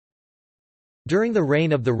During the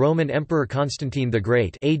reign of the Roman Emperor Constantine the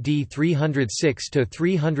Great AD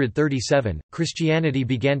 306–337, Christianity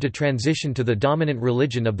began to transition to the dominant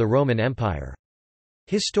religion of the Roman Empire.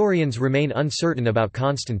 Historians remain uncertain about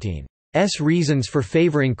Constantine's reasons for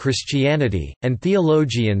favoring Christianity, and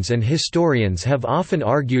theologians and historians have often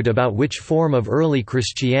argued about which form of early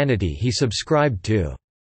Christianity he subscribed to.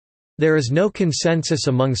 There is no consensus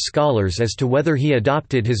among scholars as to whether he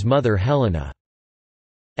adopted his mother Helena's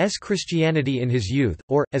Christianity in his youth,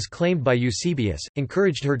 or, as claimed by Eusebius,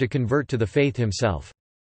 encouraged her to convert to the faith himself.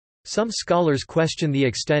 Some scholars question the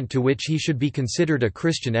extent to which he should be considered a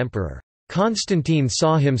Christian emperor. Constantine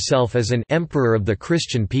saw himself as an emperor of the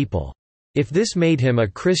Christian people. If this made him a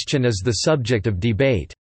Christian is the subject of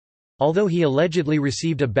debate. Although he allegedly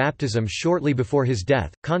received a baptism shortly before his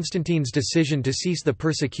death, Constantine's decision to cease the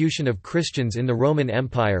persecution of Christians in the Roman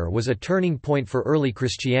Empire was a turning point for early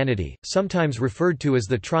Christianity, sometimes referred to as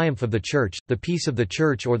the triumph of the Church, the peace of the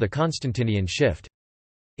Church, or the Constantinian shift.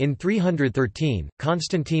 In 313,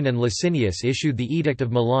 Constantine and Licinius issued the Edict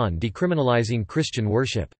of Milan decriminalizing Christian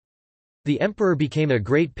worship. The emperor became a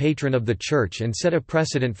great patron of the Church and set a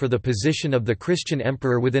precedent for the position of the Christian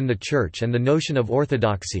emperor within the Church and the notion of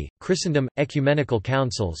orthodoxy. Christendom, ecumenical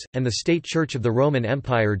councils, and the state church of the Roman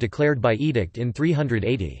Empire declared by edict in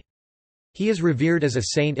 380. He is revered as a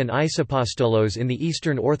saint and isapostolos in the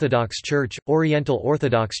Eastern Orthodox Church, Oriental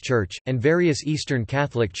Orthodox Church, and various Eastern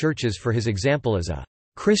Catholic churches for his example as a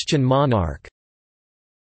Christian monarch.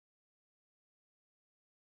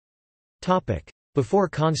 Before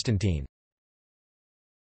Constantine.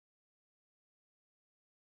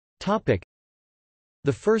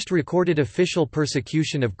 The first recorded official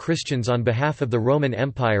persecution of Christians on behalf of the Roman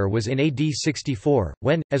Empire was in AD 64,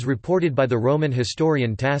 when, as reported by the Roman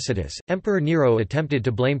historian Tacitus, Emperor Nero attempted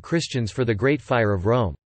to blame Christians for the Great Fire of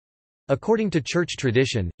Rome. According to church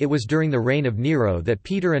tradition, it was during the reign of Nero that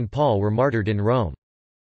Peter and Paul were martyred in Rome.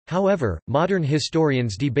 However, modern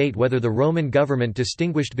historians debate whether the Roman government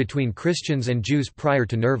distinguished between Christians and Jews prior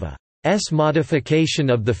to Nerva's modification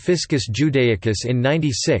of the Fiscus Judaicus in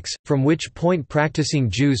 96, from which point practicing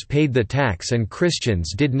Jews paid the tax and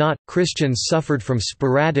Christians did not. Christians suffered from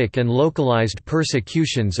sporadic and localized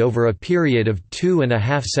persecutions over a period of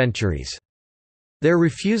 2.5 centuries. Their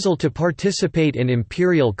refusal to participate in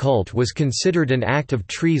imperial cult was considered an act of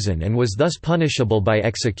treason and was thus punishable by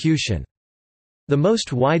execution. The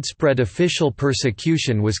most widespread official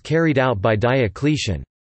persecution was carried out by Diocletian.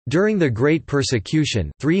 During the Great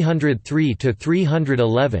Persecution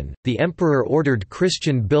 303–311, the emperor ordered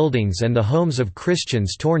Christian buildings and the homes of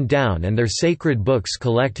Christians torn down and their sacred books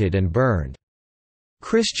collected and burned.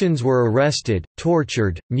 Christians were arrested,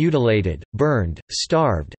 tortured, mutilated, burned,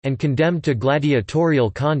 starved, and condemned to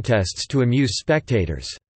gladiatorial contests to amuse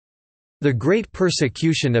spectators. The Great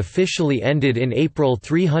Persecution officially ended in April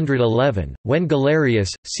 311, when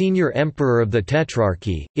Galerius, senior emperor of the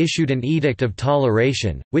Tetrarchy, issued an Edict of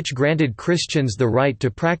Toleration, which granted Christians the right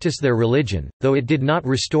to practice their religion, though it did not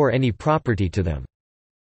restore any property to them.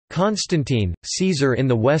 Constantine, Caesar in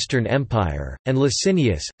the Western Empire, and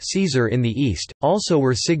Licinius, Caesar in the East, also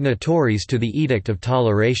were signatories to the Edict of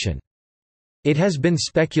Toleration. It has been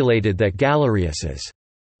speculated that Galerius's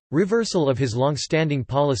reversal of his long-standing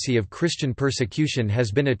policy of Christian persecution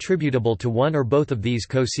has been attributable to one or both of these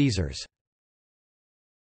co-Caesars.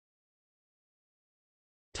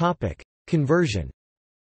 Conversion.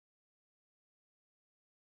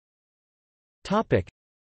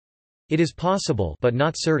 It is possible but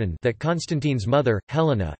not certain that Constantine's mother,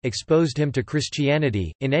 Helena, exposed him to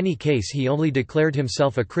Christianity. In any case, he only declared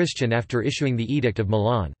himself a Christian after issuing the Edict of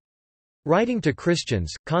Milan. Writing to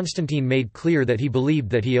Christians, Constantine made clear that he believed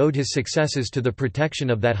that he owed his successes to the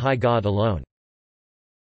protection of that high God alone.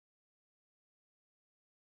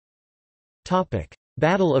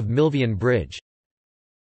 Battle of Milvian Bridge.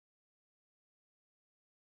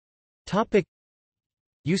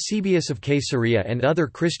 Eusebius of Caesarea and other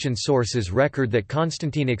Christian sources record that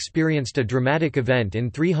Constantine experienced a dramatic event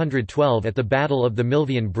in 312 at the Battle of the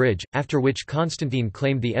Milvian Bridge, after which Constantine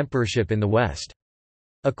claimed the emperorship in the West.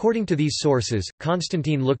 According to these sources,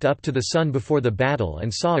 Constantine looked up to the sun before the battle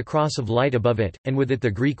and saw a cross of light above it, and with it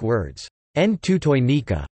the Greek words, en tutoi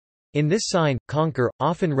nika. In this sign, conquer,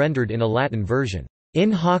 often rendered in a Latin version,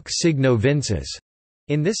 in hoc signo vinces.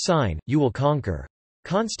 In this sign, you will conquer.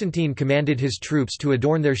 Constantine commanded his troops to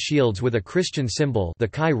adorn their shields with a Christian symbol, the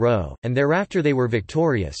Chi Rho, and thereafter they were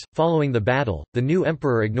victorious. Following the battle, the new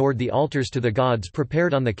emperor ignored the altars to the gods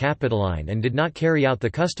prepared on the Capitoline and did not carry out the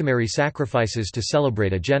customary sacrifices to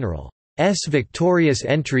celebrate a general's victorious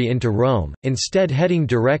entry into Rome, instead heading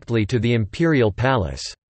directly to the imperial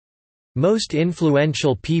palace. Most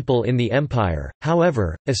influential people in the empire,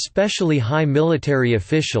 however, especially high military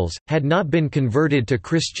officials, had not been converted to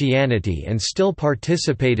Christianity and still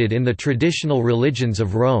participated in the traditional religions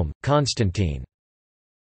of Rome. Constantine's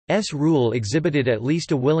rule exhibited at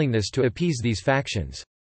least a willingness to appease these factions.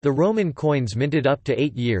 The Roman coins minted up to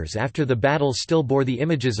 8 years after the battle still bore the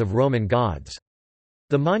images of Roman gods.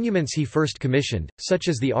 The monuments he first commissioned, such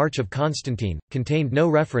as the Arch of Constantine, contained no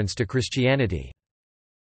reference to Christianity.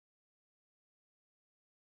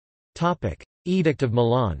 Edict of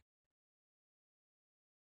Milan.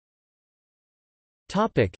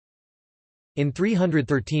 In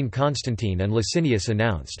 313 Constantine and Licinius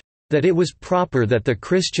announced that it was proper that the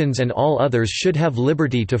Christians and all others should have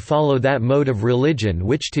liberty to follow that mode of religion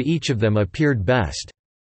which to each of them appeared best,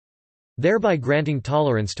 thereby granting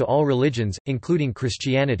tolerance to all religions, including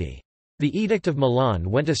Christianity. The Edict of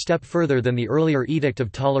Milan went a step further than the earlier Edict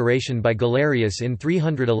of Toleration by Galerius in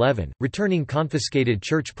 311, returning confiscated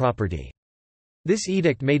church property. This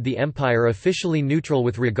edict made the empire officially neutral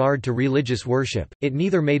with regard to religious worship. It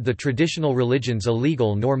neither made the traditional religions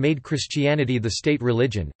illegal nor made Christianity the state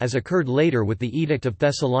religion, as occurred later with the Edict of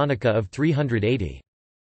Thessalonica of 380.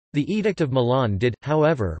 The Edict of Milan did,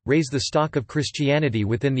 however, raise the stock of Christianity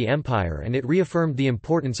within the empire, and it reaffirmed the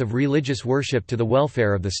importance of religious worship to the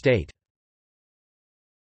welfare of the state.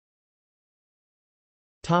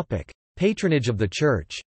 Patronage of the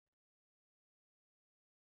Church.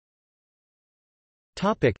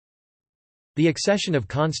 The accession of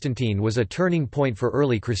Constantine was a turning point for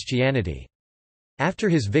early Christianity. After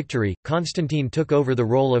his victory, Constantine took over the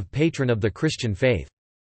role of patron of the Christian faith.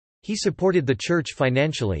 He supported the Church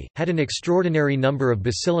financially, had an extraordinary number of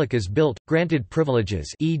basilicas built, granted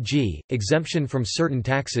privileges, e.g., exemption from certain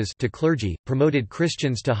taxes to clergy, promoted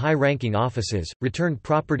Christians to high-ranking offices, returned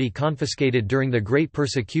property confiscated during the Great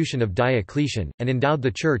Persecution of Diocletian, and endowed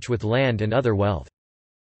the Church with land and other wealth.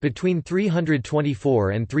 Between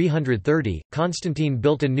 324 and 330, Constantine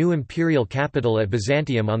built a new imperial capital at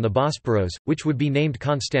Byzantium on the Bosporus, which would be named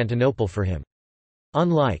Constantinople for him.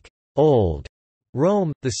 Unlike Old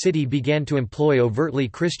Rome, the city began to employ overtly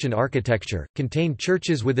Christian architecture, contained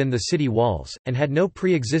churches within the city walls, and had no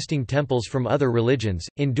pre-existing temples from other religions.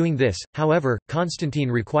 In doing this, however, Constantine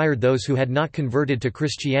required those who had not converted to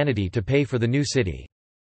Christianity to pay for the new city.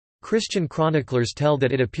 Christian chroniclers tell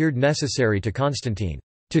that it appeared necessary to Constantine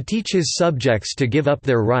to teach his subjects to give up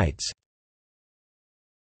their rights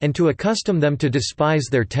and to accustom them to despise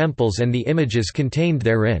their temples and the images contained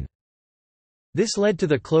therein. This led to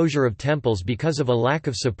the closure of temples because of a lack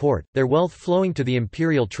of support, their wealth flowing to the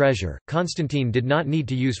imperial treasure. Constantine did not need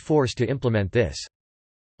to use force to implement this.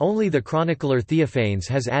 Only the chronicler Theophanes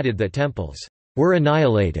has added that temples were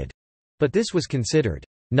annihilated, but this was considered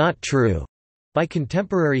not true by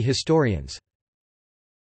contemporary historians.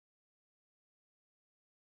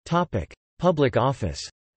 Public office.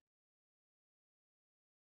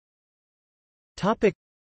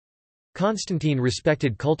 Constantine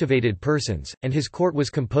respected cultivated persons, and his court was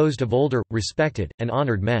composed of older, respected, and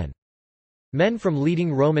honored men. Men from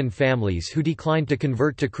leading Roman families who declined to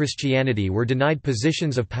convert to Christianity were denied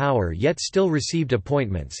positions of power yet still received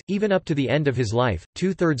appointments. Even up to the end of his life,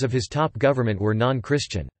 2/3 of his top government were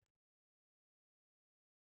non-Christian.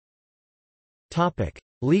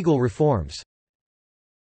 Legal reforms.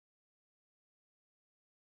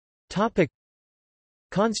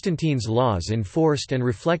 Constantine's laws enforced and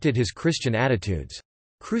reflected his Christian attitudes.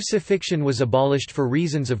 Crucifixion was abolished for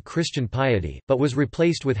reasons of Christian piety, but was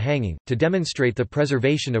replaced with hanging, to demonstrate the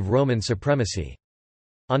preservation of Roman supremacy.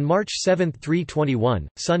 On March 7, 321,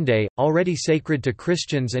 Sunday, already sacred to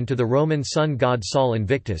Christians and to the Roman sun god Sol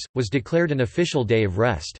Invictus, was declared an official day of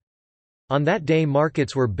rest. On that day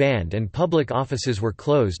markets were banned and public offices were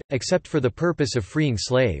closed, except for the purpose of freeing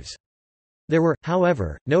slaves. There were,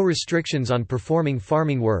 however, no restrictions on performing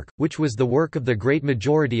farming work, which was the work of the great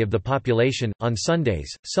majority of the population. On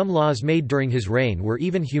Sundays, some laws made during his reign were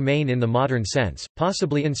even humane in the modern sense,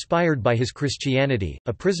 possibly inspired by his Christianity.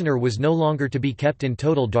 A prisoner was no longer to be kept in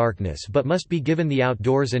total darkness but must be given the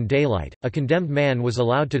outdoors and daylight. A condemned man was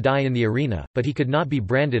allowed to die in the arena, but he could not be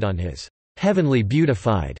branded on his heavenly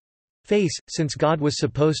beautified face, since God was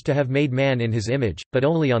supposed to have made man in his image, but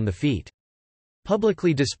only on the feet.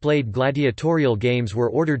 Publicly displayed gladiatorial games were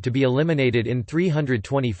ordered to be eliminated in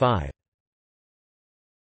 325.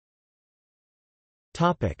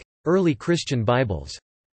 Early Christian Bibles.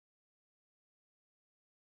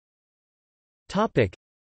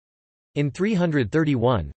 In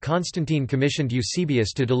 331, Constantine commissioned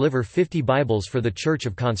Eusebius to deliver 50 Bibles for the Church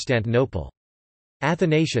of Constantinople.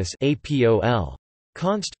 Athanasius APOL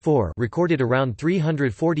Const. 4 recorded around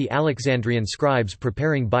 340 Alexandrian scribes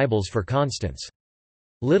preparing Bibles for Constans.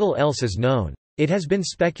 Little else is known. It has been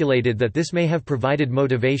speculated that this may have provided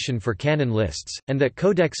motivation for canon lists, and that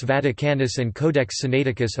Codex Vaticanus and Codex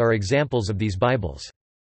Sinaiticus are examples of these Bibles.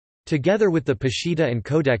 Together with the Peshitta and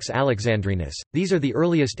Codex Alexandrinus, these are the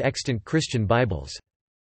earliest extant Christian Bibles.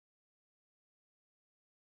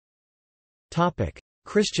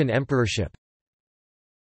 Christian emperorship.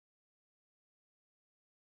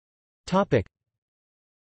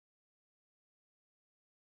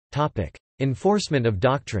 Enforcement of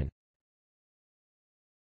doctrine.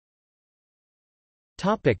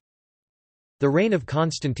 The reign of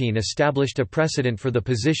Constantine established a precedent for the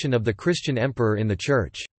position of the Christian emperor in the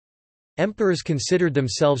Church. Emperors considered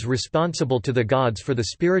themselves responsible to the gods for the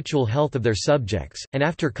spiritual health of their subjects, and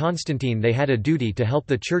after Constantine they had a duty to help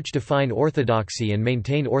the Church define orthodoxy and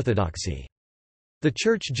maintain orthodoxy. The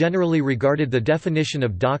Church generally regarded the definition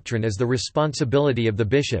of doctrine as the responsibility of the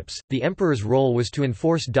bishops. The emperor's role was to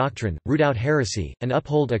enforce doctrine, root out heresy, and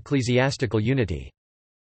uphold ecclesiastical unity.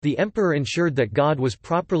 The emperor ensured that God was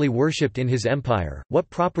properly worshipped in his empire. What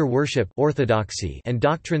proper worship, orthodoxy, and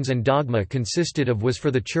doctrines and dogma consisted of was for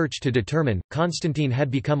the Church to determine. Constantine had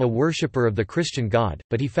become a worshipper of the Christian God,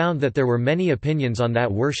 but he found that there were many opinions on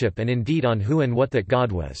that worship and indeed on who and what that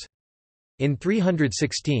God was. In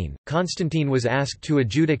 316, Constantine was asked to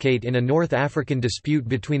adjudicate in a North African dispute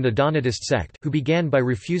between the Donatist sect, who began by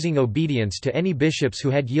refusing obedience to any bishops who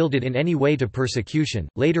had yielded in any way to persecution,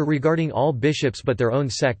 later regarding all bishops but their own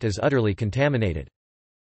sect as utterly contaminated.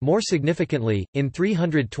 More significantly, in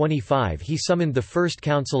 325 he summoned the First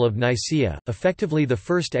Council of Nicaea, effectively the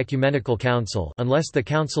First Ecumenical Council unless the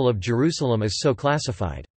Council of Jerusalem is so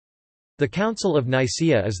classified. The Council of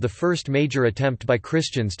Nicaea is the first major attempt by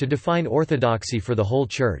Christians to define orthodoxy for the whole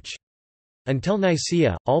Church. Until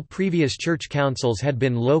Nicaea, all previous church councils had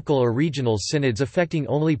been local or regional synods affecting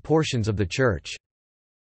only portions of the Church.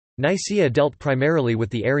 Nicaea dealt primarily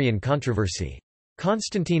with the Arian controversy.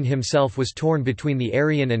 Constantine himself was torn between the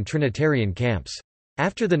Arian and Trinitarian camps.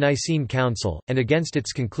 After the Nicene Council, and against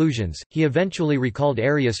its conclusions, he eventually recalled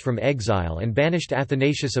Arius from exile and banished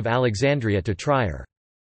Athanasius of Alexandria to Trier.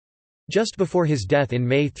 Just before his death in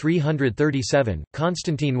May 337,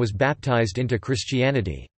 Constantine was baptized into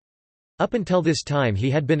Christianity. Up until this time he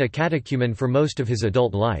had been a catechumen for most of his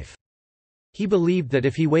adult life. He believed that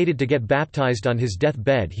if he waited to get baptized on his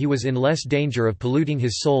deathbed he was in less danger of polluting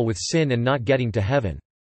his soul with sin and not getting to heaven.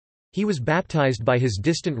 He was baptized by his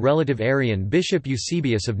distant relative Arian bishop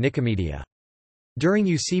Eusebius of Nicomedia. During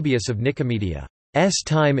Eusebius of Nicomedia's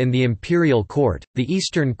time in the imperial court, the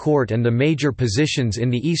Eastern court and the major positions in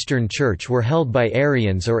the Eastern Church were held by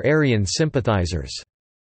Arians or Arian sympathizers.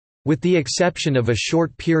 With the exception of a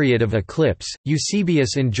short period of eclipse,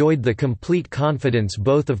 Eusebius enjoyed the complete confidence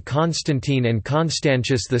both of Constantine and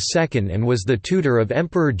Constantius II and was the tutor of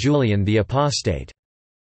Emperor Julian the Apostate.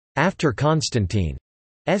 After Constantine's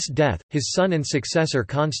death, his son and successor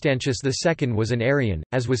Constantius II was an Arian,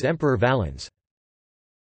 as was Emperor Valens.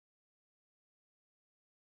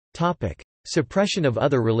 Suppression of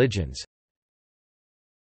other religions.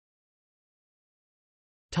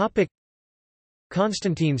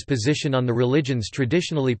 Constantine's position on the religions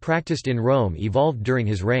traditionally practiced in Rome evolved during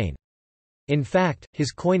his reign. In fact,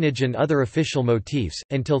 his coinage and other official motifs,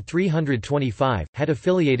 until 325, had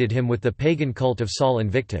affiliated him with the pagan cult of Sol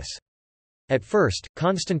Invictus. At first,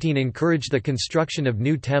 Constantine encouraged the construction of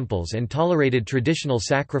new temples and tolerated traditional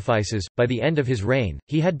sacrifices. By the end of his reign,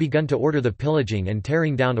 he had begun to order the pillaging and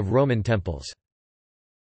tearing down of Roman temples.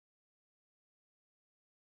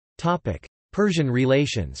 Persian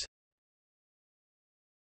relations.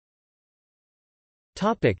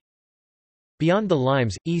 Beyond the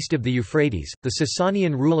Limes, east of the Euphrates, the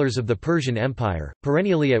Sasanian rulers of the Persian Empire,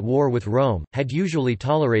 perennially at war with Rome, had usually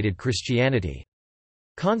tolerated Christianity.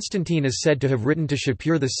 Constantine is said to have written to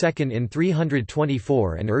Shapur II in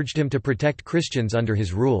 324 and urged him to protect Christians under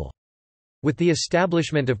his rule. With the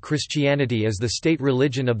establishment of Christianity as the state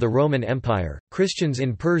religion of the Roman Empire, Christians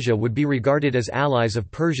in Persia would be regarded as allies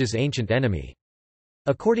of Persia's ancient enemy.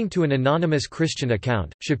 According to an anonymous Christian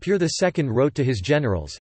account, Shapur II wrote to his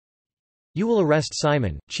generals, "You will arrest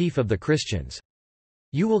Simon, chief of the Christians.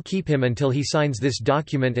 You will keep him until he signs this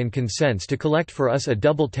document and consents to collect for us a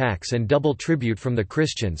double tax and double tribute from the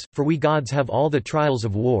Christians, for we gods have all the trials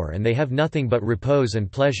of war and they have nothing but repose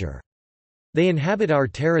and pleasure. They inhabit our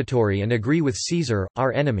territory and agree with Caesar,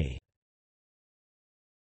 our enemy."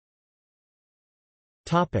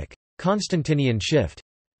 Constantinian shift.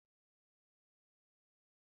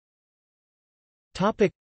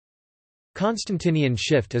 Constantinian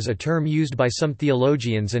shift is a term used by some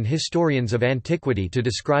theologians and historians of antiquity to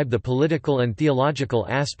describe the political and theological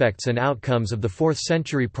aspects and outcomes of the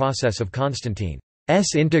 4th-century process of Constantine's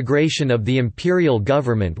integration of the imperial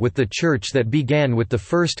government with the Church that began with the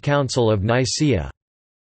First Council of Nicaea.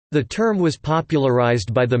 The term was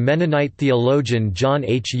popularized by the Mennonite theologian John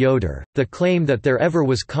H. Yoder. The claim that there ever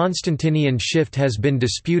was Constantinian shift has been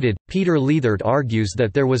disputed. Peter Leithart argues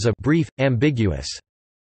that there was a brief, ambiguous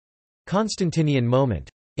Constantinian moment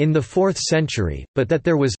in the 4th century, but that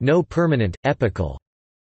there was no permanent, epochal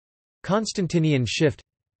Constantinian shift.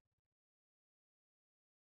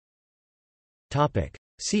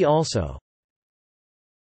 See also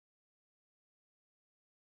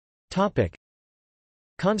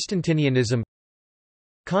Constantinianism,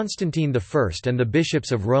 Constantine I and the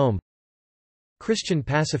bishops of Rome, Christian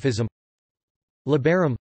pacifism,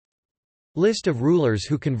 Labarum, List of rulers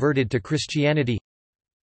who converted to Christianity,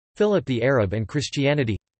 Philip the Arab and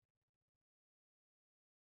Christianity.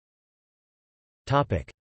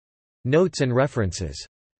 Notes and references.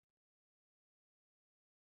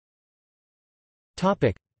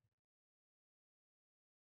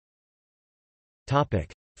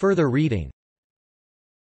 Further reading.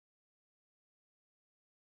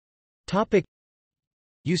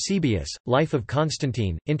 Eusebius, Life of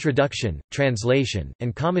Constantine, Introduction, Translation,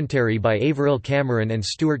 and Commentary by Averill Cameron and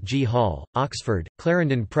Stuart G. Hall, Oxford,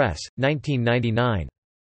 Clarendon Press, 1999.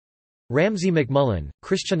 Ramsay MacMullen,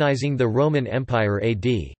 Christianizing the Roman Empire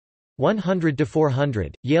A.D.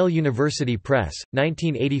 100–400, Yale University Press,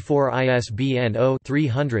 1984. ISBN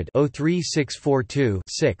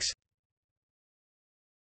 0-300-03642-6.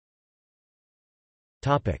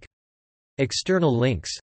 External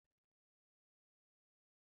links.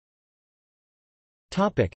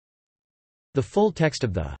 The full text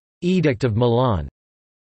of the Edict of Milan